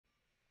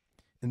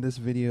In this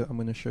video, I'm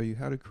going to show you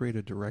how to create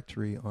a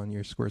directory on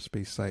your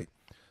Squarespace site.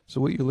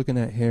 So what you're looking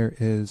at here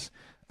is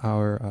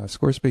our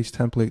Squarespace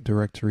template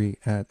directory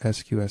at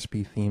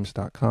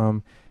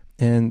sqsbthemes.com.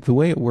 And the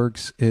way it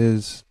works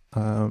is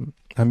I'm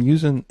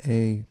using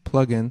a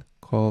plugin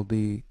called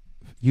the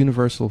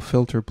Universal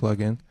Filter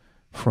plugin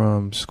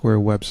from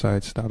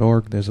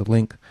squarewebsites.org. There's a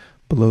link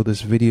below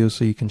this video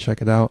so you can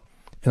check it out.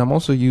 And I'm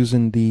also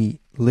using the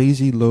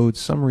Lazy Load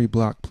Summary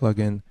Block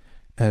plugin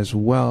as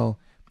well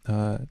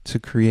to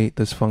create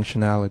this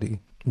functionality.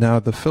 Now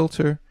the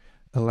filter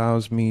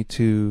allows me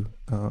to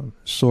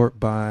sort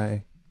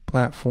by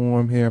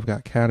platform. Here I've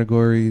got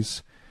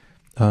categories,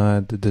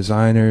 the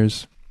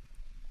designers.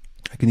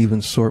 I can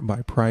even sort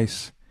by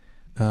price,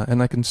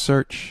 and I can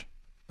search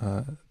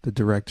the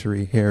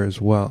directory here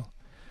as well.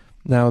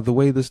 Now the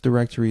way this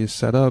directory is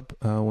set up,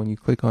 when you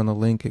click on a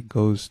link, it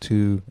goes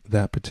to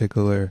that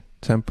particular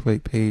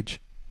template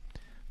page.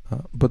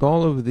 But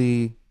all of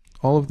the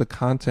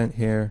content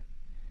here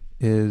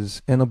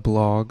is in a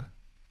blog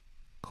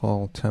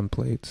called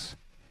Templates,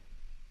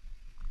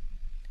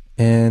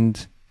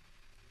 and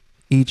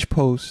each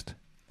post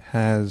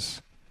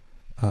has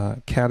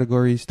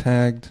categories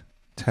tagged,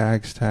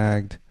 tags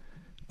tagged,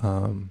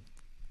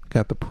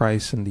 got the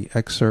price and the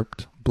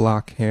excerpt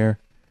block here,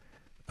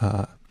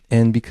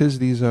 and because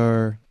these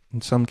are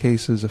in some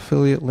cases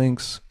affiliate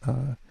links,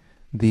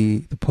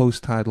 the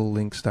post title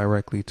links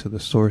directly to the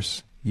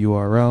source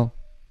URL,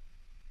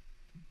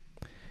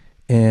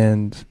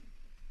 and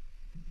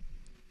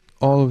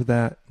all of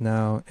that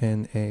now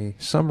in a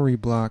summary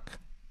block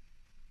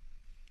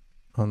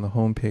on the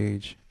home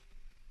page.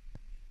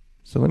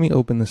 So let me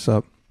open this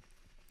up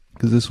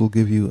because this will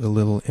give you a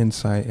little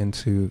insight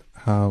into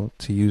how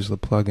to use the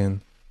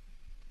plugin.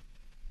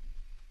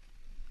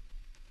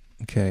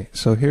 Okay,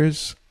 so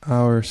here's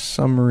our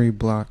summary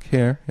block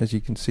here. As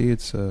you can see,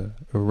 it's a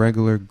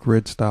regular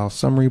grid style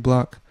summary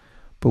block,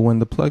 but when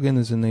the plugin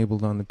is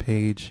enabled on the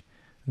page,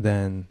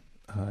 then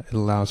it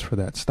allows for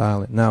that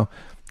styling. Now,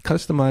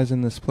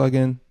 customizing this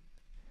plugin,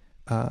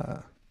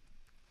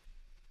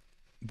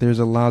 there's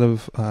a lot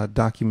of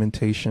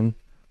documentation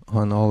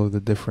on all of the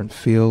different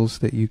fields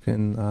that you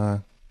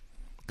can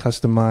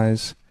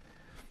customize.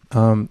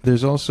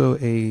 There's also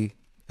a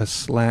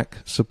Slack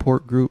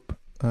support group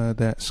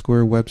that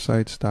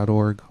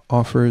squarewebsites.org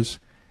offers,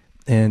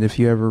 and if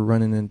you ever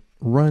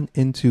run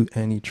into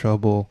any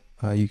trouble,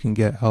 you can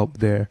get help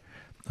there.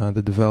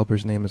 The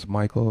developer's name is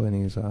Michael, and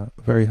he's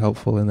very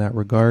helpful in that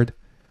regard.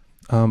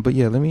 But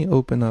yeah, let me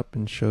open up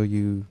and show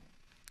you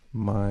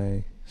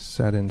my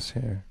settings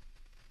here.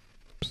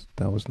 Oops,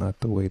 that was not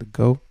the way to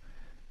go.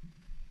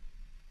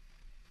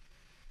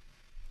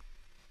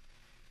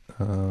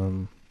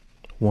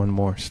 One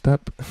more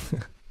step.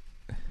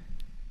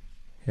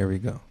 Here we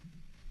go.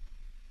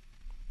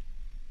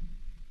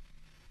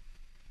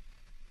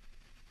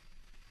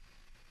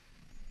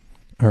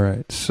 All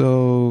right,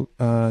 so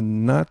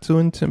not to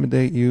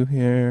intimidate you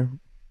here,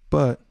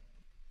 but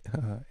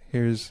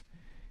here's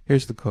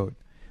the code,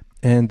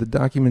 and the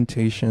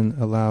documentation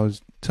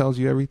tells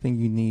you everything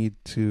you need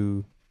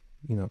to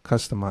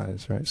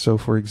customize, right? So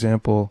for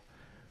example,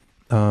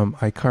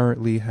 I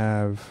currently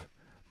have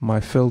my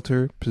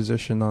filter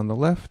positioned on the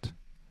left,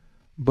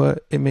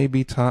 but it may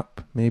be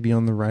top, maybe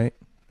on the right,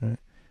 right?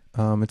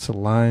 It's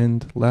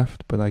aligned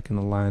left, but I can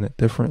align it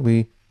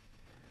differently.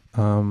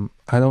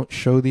 I don't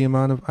show the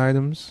amount of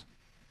items,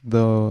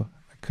 though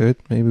I could.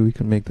 Maybe we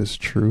can make this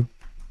true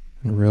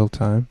in real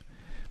time.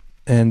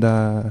 And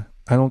I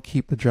don't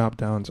keep the drop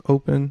downs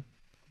open,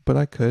 but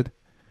I could.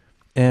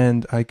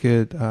 And I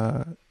could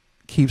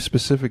keep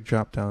specific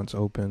drop downs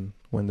open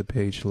when the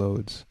page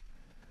loads.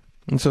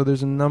 And so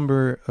there's a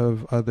number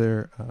of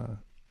other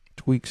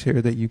tweaks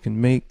here that you can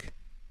make,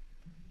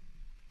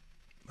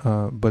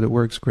 but it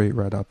works great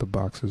right out the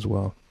box as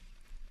well.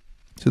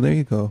 So there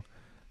you go.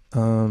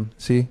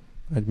 See,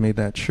 I've made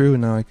that true.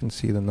 Now I can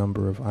see the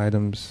number of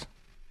items.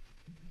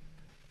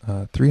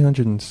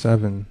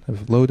 307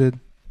 have loaded,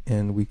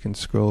 and we can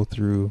scroll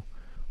through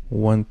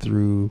 1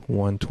 through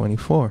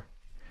 124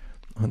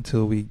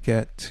 until we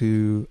get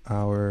to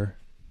our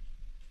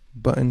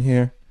button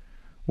here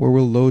where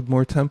we'll load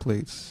more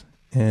templates,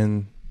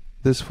 and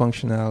this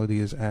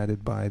functionality is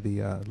added by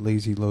the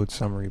Lazy Load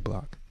Summary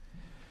block.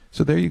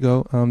 So there you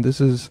go.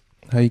 This is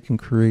how you can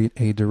create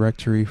a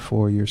directory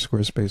for your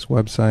Squarespace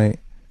website.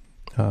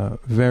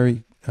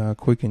 Very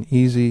quick and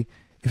easy.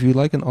 If you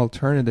like an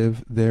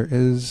alternative, there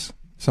is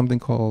something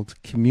called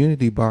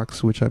Community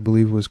Box, which I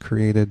believe was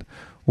created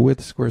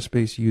with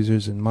Squarespace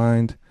users in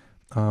mind.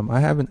 I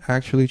haven't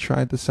actually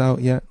tried this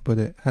out yet, but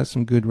it has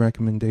some good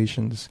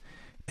recommendations,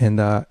 and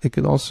it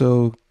could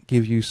also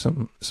give you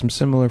some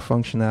similar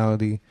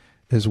functionality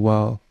as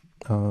well.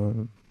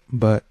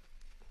 But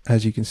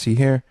as you can see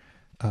here,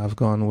 I've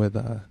gone with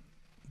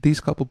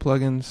these couple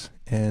plugins,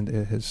 and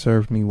it has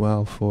served me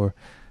well for,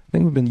 I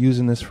think we've been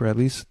using this for at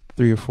least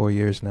 3 or 4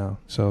 years now.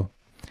 So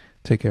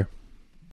take care.